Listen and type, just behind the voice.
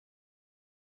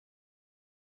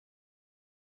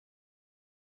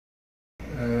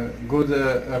Good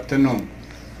afternoon.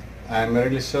 I'm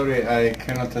really sorry I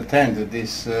cannot attend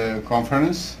this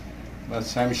conference,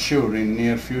 but I'm sure in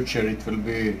near future it will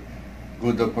be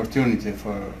good opportunity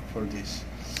for this.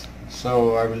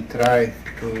 So I will try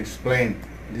to explain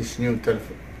this new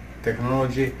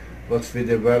technology, what we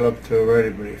developed very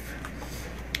brief.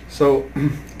 So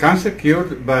cancer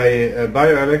cured by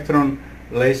bioelectron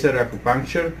laser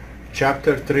acupuncture,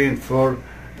 chapter 3 and 4,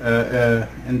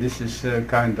 and this is a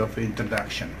kind of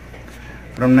introduction.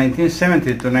 From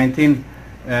 1970 to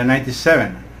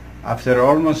 1997, after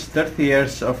almost 30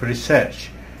 years of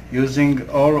research, using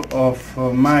all of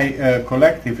my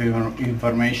collective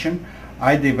information,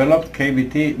 I developed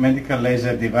KBTE medical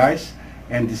laser device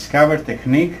and discovered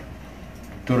technique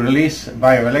to release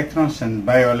bioelectrons and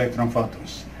bioelectron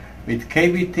photons. With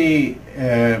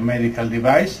KBTE medical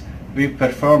device, we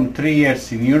performed 3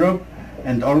 years in Europe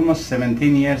and almost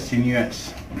 17 years in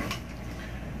US.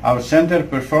 Our center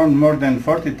performed more than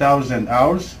 40,000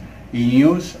 hours in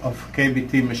use of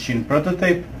KBTE machine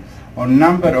prototype on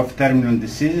number of terminal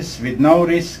diseases with no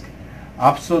risk,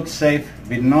 absolute safe,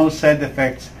 with no side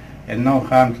effects and no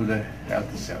harm to the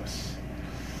healthy cells.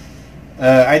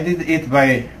 I did it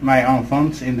by my own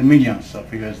funds in the millions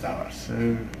of US dollars.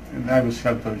 And I was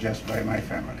helped just by my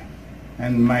family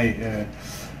and my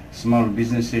small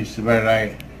businesses where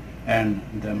I earn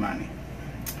the money.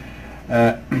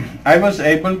 I was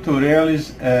able to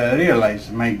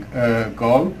realize my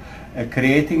goal,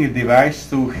 creating a device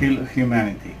to heal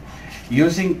humanity.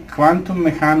 Using quantum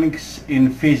mechanics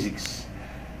in physics,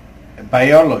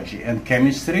 biology and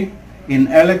chemistry, in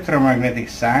electromagnetic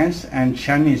science and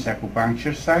Chinese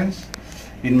acupuncture science,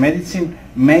 in medicine,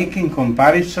 making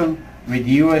comparison with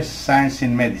US science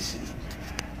in medicine.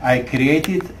 I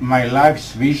created my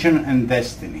life's vision and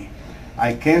destiny.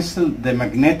 I canceled the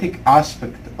magnetic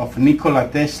aspect of Nikola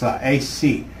Tesla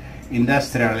AC,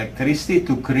 industrial electricity,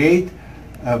 to create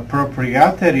a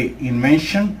proprietary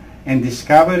invention and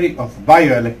discovery of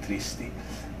bioelectricity.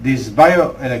 This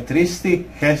bioelectricity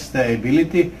has the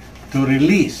ability to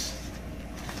release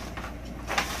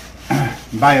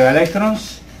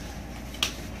bioelectrons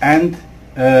and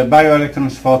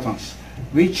bioelectrons photons,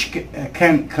 which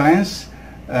can cleanse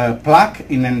plaque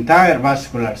in entire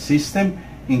vascular system,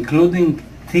 including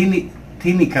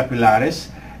tiny capillaries,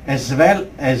 as well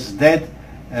as dead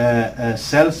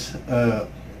cells,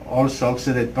 also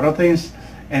oxidized proteins,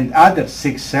 and other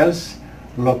sick cells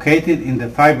located in the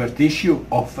fiber tissue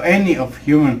of any of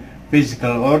human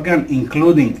physical organ,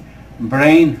 including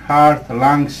brain, heart,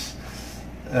 lungs,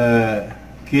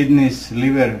 kidneys,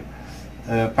 liver,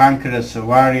 pancreas,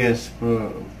 ovaries,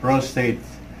 prostate,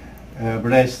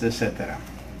 breast, etc.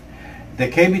 The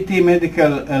KBTE medical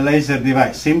laser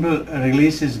device simply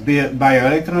releases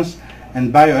bioelectrons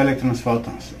and bioelectrons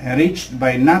photons. Enriched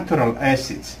by natural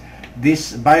acids,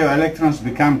 these bioelectrons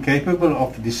become capable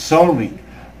of dissolving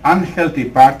unhealthy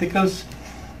particles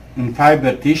in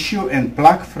fiber tissue and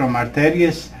plaque from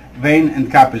arteries, veins and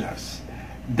capillaries.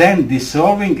 Then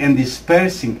dissolving and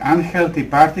dispersing unhealthy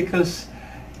particles,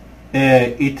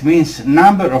 it means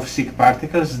number of sick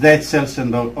particles, dead cells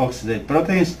and oxidized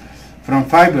proteins, from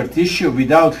fiber tissue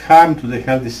without harm to the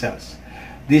healthy cells.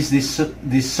 This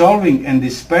dissolving and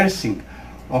dispersing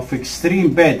of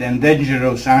extreme bad and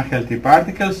dangerous unhealthy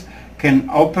particles can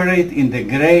operate in the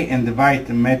gray and white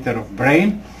matter of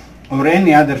brain or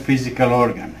any other physical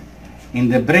organ. In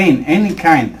the brain, any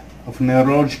kind of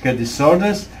neurological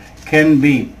disorders can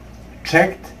be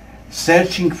checked,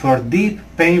 searching for deep,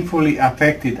 painfully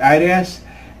affected areas,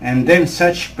 and then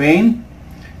such pain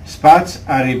spots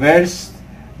are reversed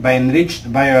by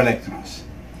enriched bioelectrons.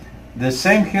 The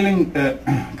same healing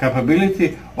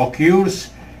capability occurs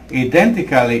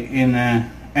identically in an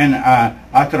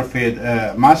atrophied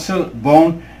muscle,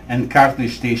 bone and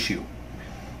cartilage tissue.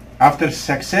 After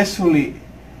successfully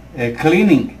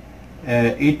cleaning,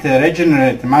 it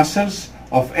regenerates muscles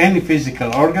of any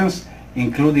physical organs,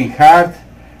 including heart,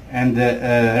 and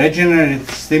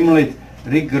stimulate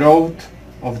regrowth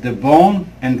of the bone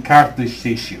and cartilage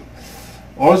tissue.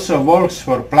 Also works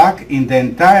for plaque in the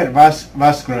entire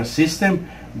vascular system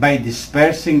by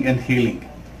dispersing and healing.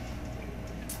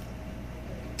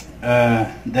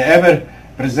 The ever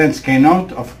present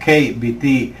keynote of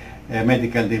KBTE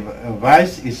medical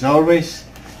device is always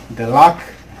the luck,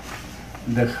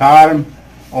 the harm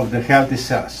of the healthy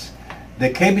cells.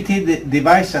 The KBTE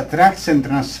device attracts and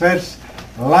transfers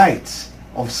lights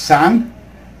of sun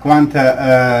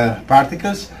quanta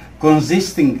particles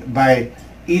consisting by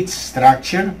its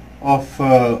structure of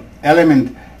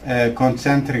element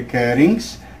concentric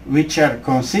rings, which are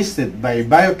consisted by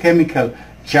biochemical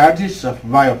charges of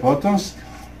biophotons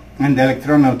and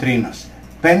electron neutrinos.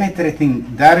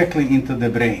 penetrating directly into the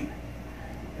brain.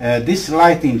 This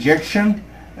light injection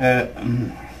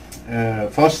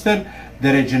fosters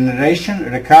the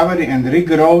regeneration, recovery, and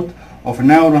regrowth of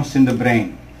neurons in the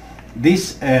brain.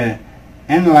 This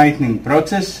enlightening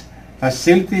process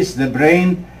facilitates the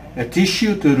brain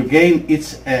tissue to regain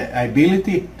its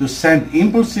ability to send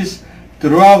impulses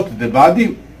throughout the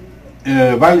body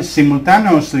while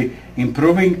simultaneously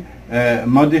improving,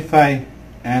 modify,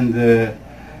 and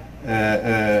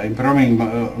improving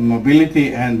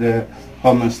mobility and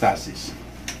homeostasis.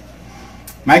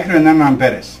 Micro and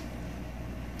nanoamperes.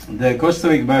 The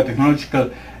Kostovic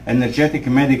biotechnological energetic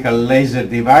medical laser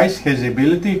device has the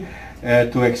ability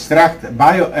to extract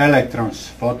bioelectrons,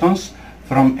 photons,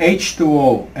 from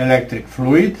H2O electric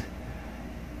fluid,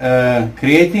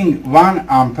 creating 1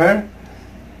 ampere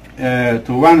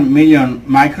to 1 million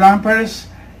microamperes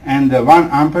and 1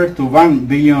 ampere to 1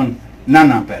 billion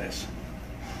nanoamperes.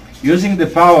 Using the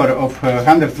power of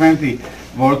 120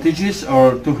 voltages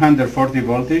or 240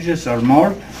 voltages or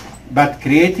more, but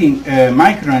creating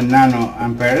micro and nano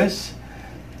amperes,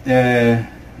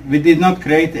 we did not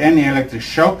create any electric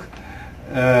shock,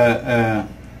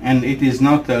 and it is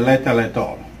not lethal at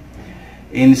all.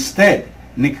 Instead,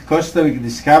 Nick Kostovic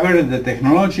discovered the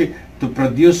technology to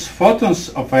produce photons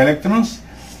of electrons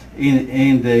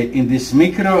in this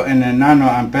micro and nano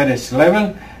amperes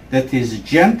level that is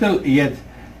gentle yet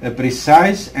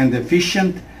precise and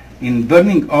efficient in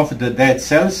burning off the dead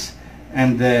cells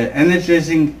and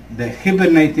energizing the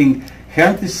hibernating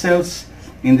healthy cells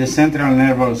in the central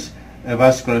nervous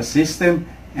vascular system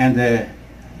and the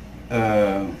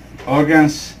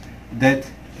organs that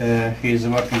he is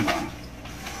working on.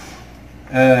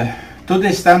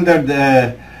 Today standard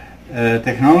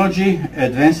technology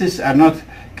advances are not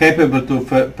capable to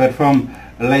perform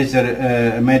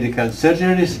laser medical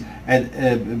surgeries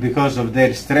because of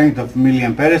their strength of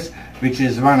milliamperes, which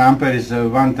is 1 ampere is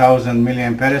 1000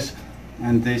 milliamperes,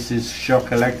 and this is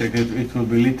shock electric. It will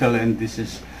be little, and this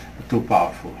is too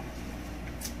powerful.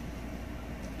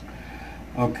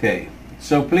 Okay,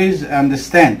 so please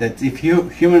understand that if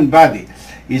human body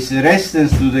is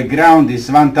resistance to the ground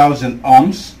is 1000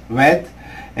 ohms watt,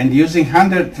 and using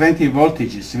 120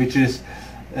 voltages, which is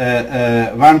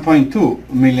 1.2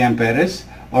 milliamperes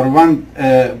or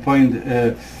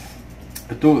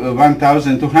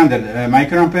 1200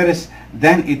 microamperes,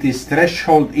 then it is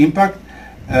threshold impact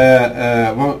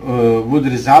would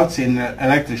result in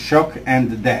electric shock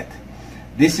and death.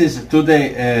 This is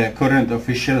today current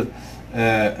official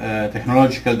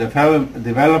technological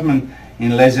development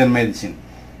in laser medicine.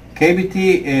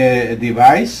 KBTE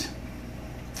device,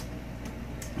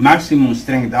 maximum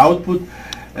strength output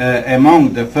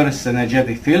among the first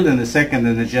energetic field and the second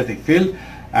energetic field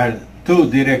are 2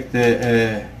 direct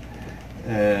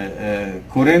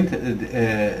current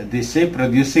DC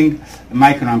producing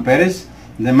microamperes.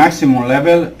 The maximum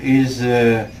level is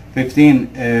 15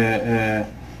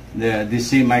 the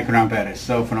DC microamperes,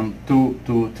 so from 2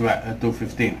 to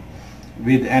 15,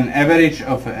 with an average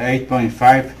of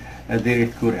 8.5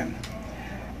 direct current.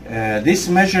 This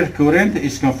measured current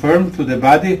is confirmed to the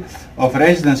body of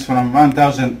resistance from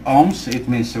 1000 ohms, it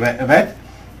means wet,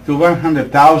 to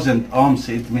 100,000 ohms,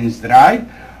 it means dry,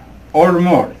 or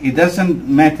more. It doesn't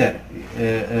matter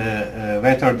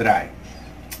wet or dry.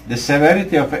 The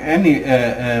severity of any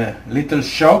little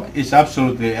shock is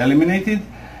absolutely eliminated,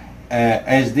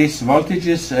 as these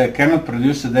voltages cannot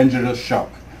produce a dangerous shock.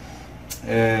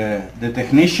 The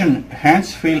technician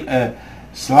hands feel a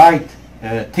slight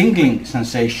tingling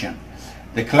sensation.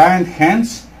 The client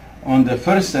hands on the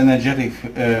first energetic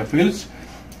fields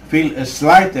feel a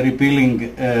slight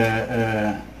repelling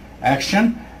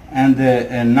action and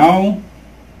no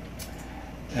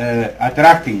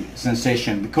attracting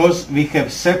sensation, because we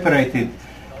have separated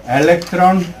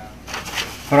electron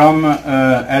from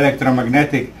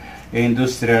electromagnetic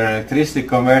industrial electricity,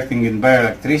 converting in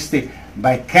bioelectricity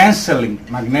by cancelling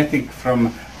magnetic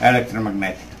from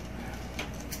electromagnetic.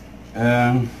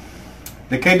 The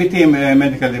KBTE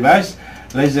medical device,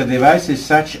 laser device, is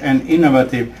such an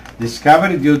innovative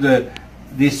discovery due to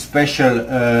this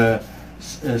special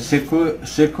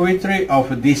circuitry of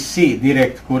DC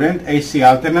direct current, AC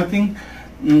alternating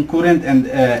current, and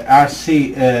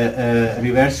RC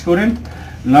reverse current.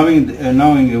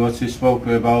 Knowing what we spoke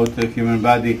about the human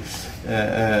body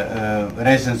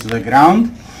resistance to the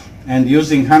ground, and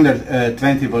using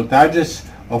 120 voltages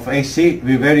of AC,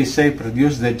 we very safe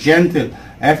produce the gentle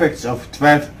effects of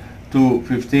 12 to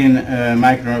 15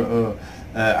 micro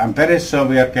amperes, so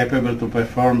we are capable to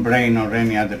perform brain or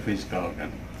any other physical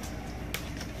organ.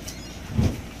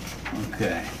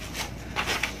 Okay,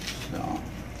 so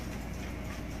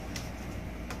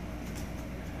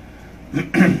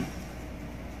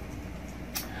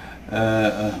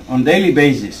On daily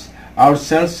basis, our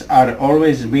cells are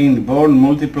always being born,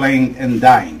 multiplying, and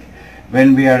dying.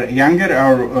 When we are younger,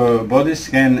 our bodies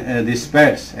can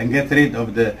disperse and get rid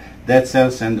of the dead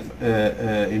cells and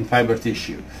in fiber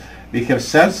tissue. We have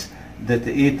cells that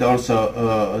eat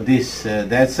also these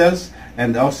dead cells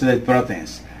and oxidate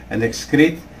proteins and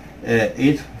excrete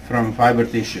it from fiber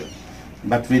tissue.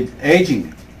 But with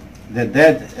aging, the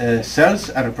dead cells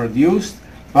are produced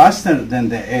faster than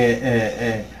the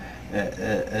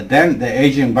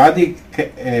aging body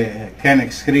can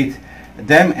excrete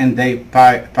them, and they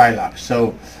pile up.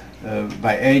 So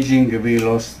by aging we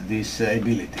lost this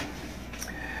ability.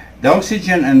 The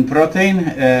oxygen and protein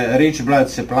rich blood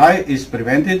supply is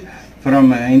prevented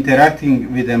from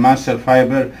interacting with the muscle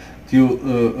fiber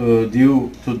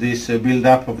due to this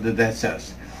build-up of the dead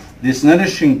cells. These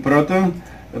nourishing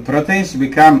proteins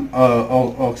become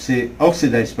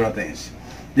oxidized proteins.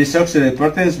 These oxidized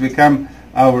proteins become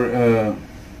our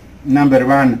number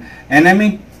one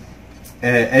enemy,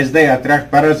 as they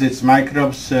attract parasites,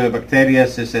 microbes, bacteria,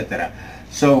 etc.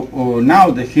 So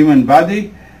now the human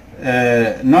body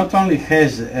not only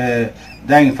has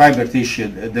dying fiber tissue,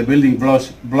 the building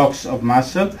blocks of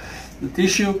muscle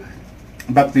tissue,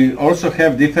 but we also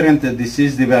have different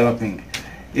disease developing.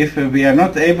 If we are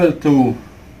not able to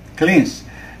cleanse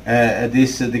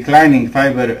this declining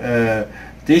fiber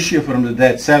tissue from the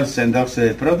dead cells and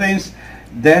oxidized proteins,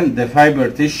 then the fiber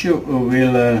tissue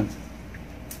will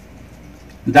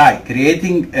die,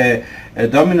 creating a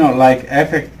domino-like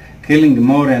effect, killing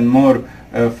more and more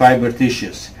fiber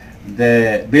tissues,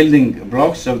 the building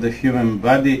blocks of the human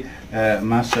body,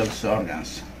 muscles,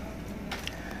 organs.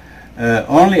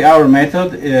 Only our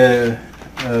method,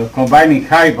 combining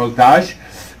high voltage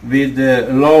with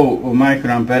low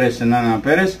microamperes and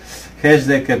nanoamperes, has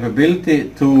the capability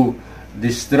to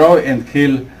destroy and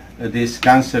kill these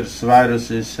cancers,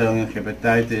 viruses,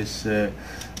 hepatitis,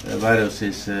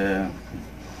 viruses,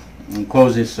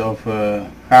 causes of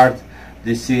heart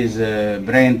disease,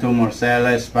 brain tumors,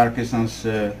 ALS, Parkinson's,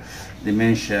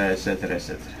 dementia, etc.,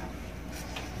 etc.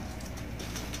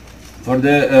 For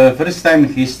the first time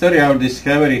in history, our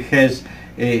discovery has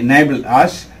enabled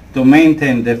us to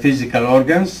maintain the physical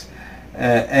organs.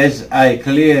 As I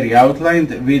clearly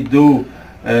outlined, we do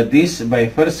this by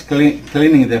first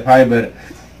cleaning the fiber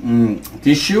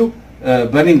tissue,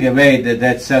 burning away the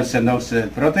dead cells and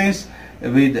oxidized proteins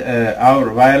with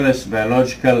our wireless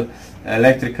biological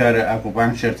electrical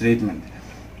acupuncture treatment.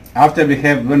 After we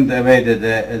have burned away the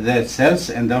dead cells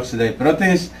and oxidized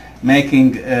proteins,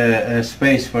 making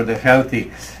space for the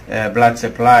healthy blood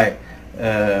supply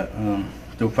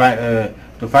to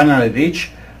finally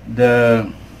reach the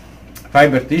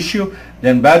fiber tissue,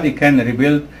 then body can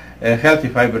rebuild healthy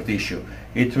fiber tissue.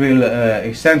 It will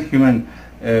extend human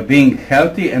being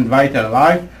healthy and vital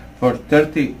life for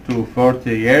 30 to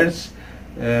 40 years.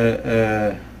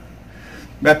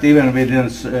 But even we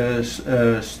didn't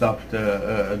stop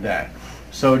there.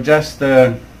 So just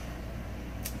a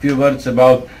few words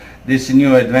about this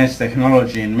new advanced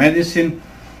technology in medicine.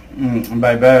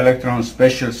 By bioelectron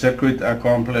special circuit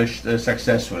accomplished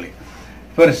successfully.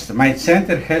 First, my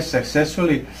center has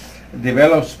successfully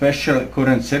developed special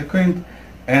current circuit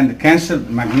and cancelled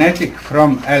magnetic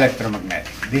from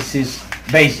electromagnetic. This is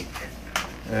basic,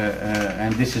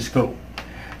 and this is cool.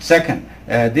 Second,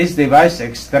 this device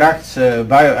extracts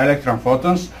bioelectron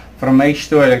photons from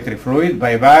H2 electric fluid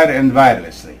by wire and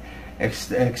wirelessly.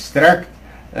 Extract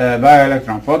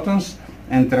bioelectron photons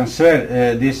and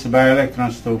transfer these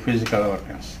bioelectrons to physical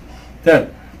organs. Third,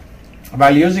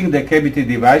 while using the KBTE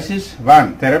devices,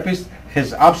 one therapist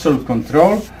has absolute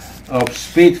control of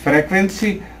speed,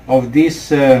 frequency of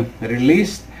these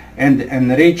released and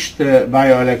enriched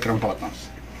bioelectron photons.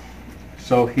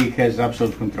 So he has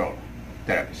absolute control,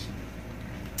 therapist.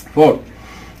 Fourth,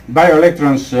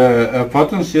 bioelectrons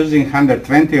photons using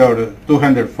 120 or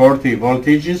 240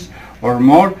 voltages or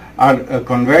more are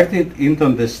converted into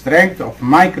the strength of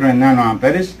micro and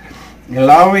nanoamperes,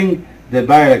 allowing the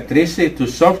bioelectricity to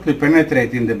softly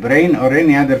penetrate in the brain or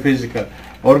any other physical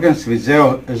organs with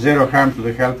zero harm to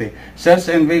the healthy cells,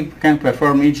 and we can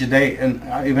perform each day and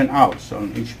even hours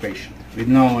on each patient with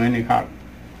no any harm,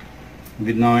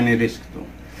 with no any risk to.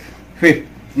 Fifth,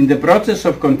 in the process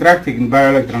of contracting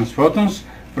bioelectrons photons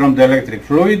from the electric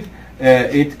fluid,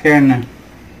 it can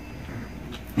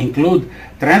include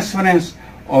transference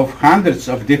of hundreds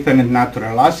of different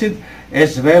natural acids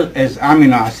as well as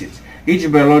amino acids. Each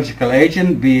biological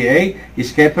agent, BA,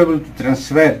 is capable to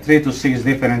transfer 3 to 6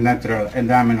 different natural and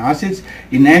amino acids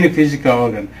in any physical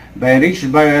organ. By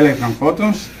enriched bioelectron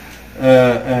photons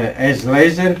as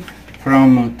laser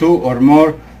from two or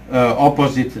more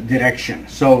opposite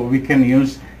directions. So we can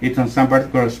use it on some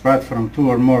particular spot from two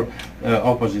or more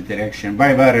opposite direction,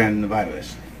 by wire and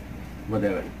wireless,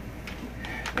 whatever.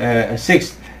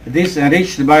 Sixth, these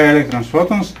enriched bioelectrons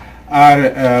photons are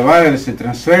wirelessly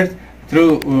transferred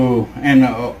through an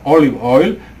olive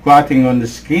oil coating on the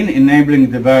skin, enabling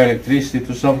the bioelectricity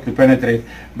to softly penetrate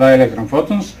bioelectron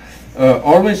photons.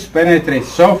 Always penetrate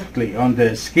softly on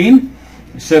the skin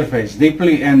surface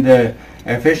deeply and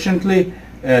efficiently,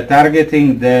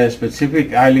 targeting the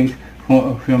specific eye-linked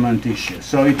human tissue.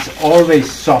 So it's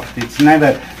always soft, it's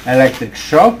never electric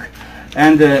shock.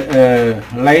 And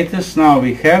latest now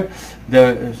we have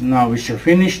now we shall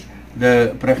finish.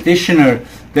 The practitioner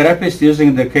therapist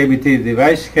using the KBTE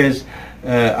device has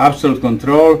absolute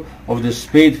control of the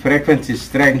speed, frequency,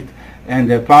 strength, and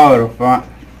the power of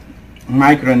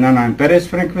micro and nanoamperes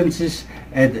frequencies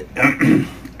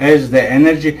as the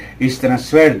energy is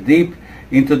transferred deep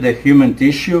into the human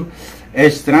tissue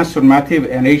as transformative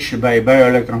enriched by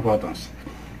bioelectron photons.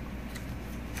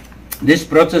 This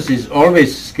process is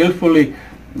always skillfully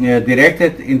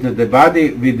directed into the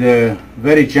body with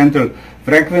very gentle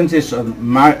frequencies of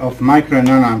micro and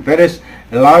nanoamperes,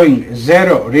 allowing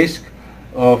zero risk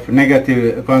of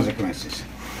negative consequences.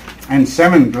 And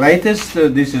seventh, latest,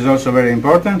 this is also very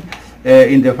important,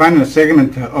 in the final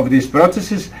segment of these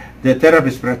processes, the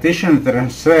therapist practitioner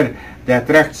transfer the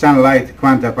attract sunlight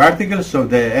quanta particles of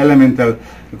the elemental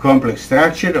complex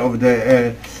structure of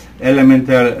the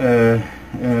elemental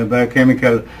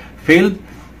biochemical field,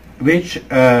 which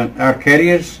are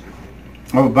carriers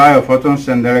of biophotons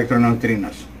and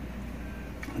electroneutrinos,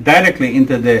 directly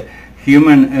into the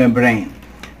human brain.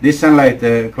 These sunlight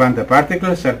quanta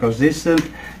particles are consistent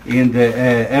in the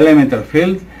elemental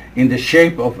field in the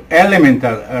shape of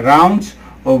elemental rounds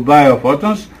of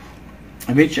biophotons,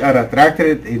 which are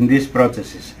attracted in these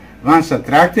processes. Once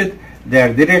attracted, they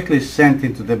are directly sent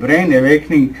into the brain,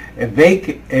 awakening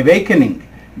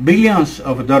billions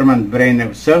of dormant brain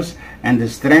nerve cells and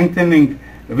strengthening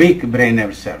weak brain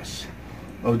nerve cells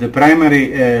of the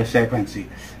primary sequence.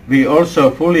 We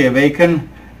also fully awaken,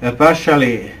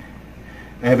 partially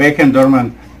awaken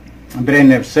dormant brain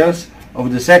nerve cells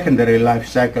of the secondary life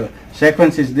cycle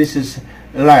sequences. This is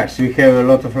layers. We have a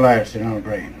lot of layers in our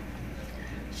brain.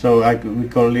 So we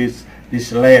call these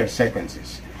layer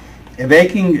sequences.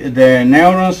 Awakening the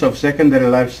neurons of secondary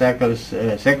life cycles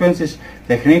sequences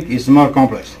technique is more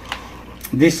complex.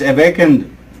 These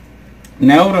awakened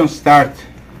neurons start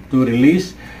to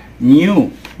release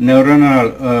new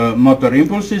neuronal motor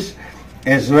impulses,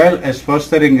 as well as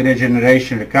fostering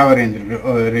regeneration, recovery, and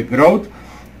regrowth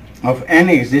of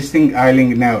any existing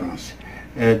eye-linked neurons.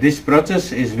 This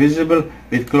process is visible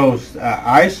with closed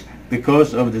eyes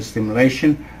because of the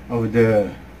stimulation of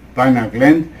the pineal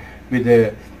gland with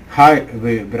the high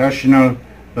vibrational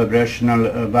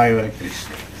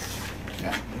bioelectricity.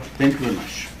 Yeah. Thank you very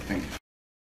much.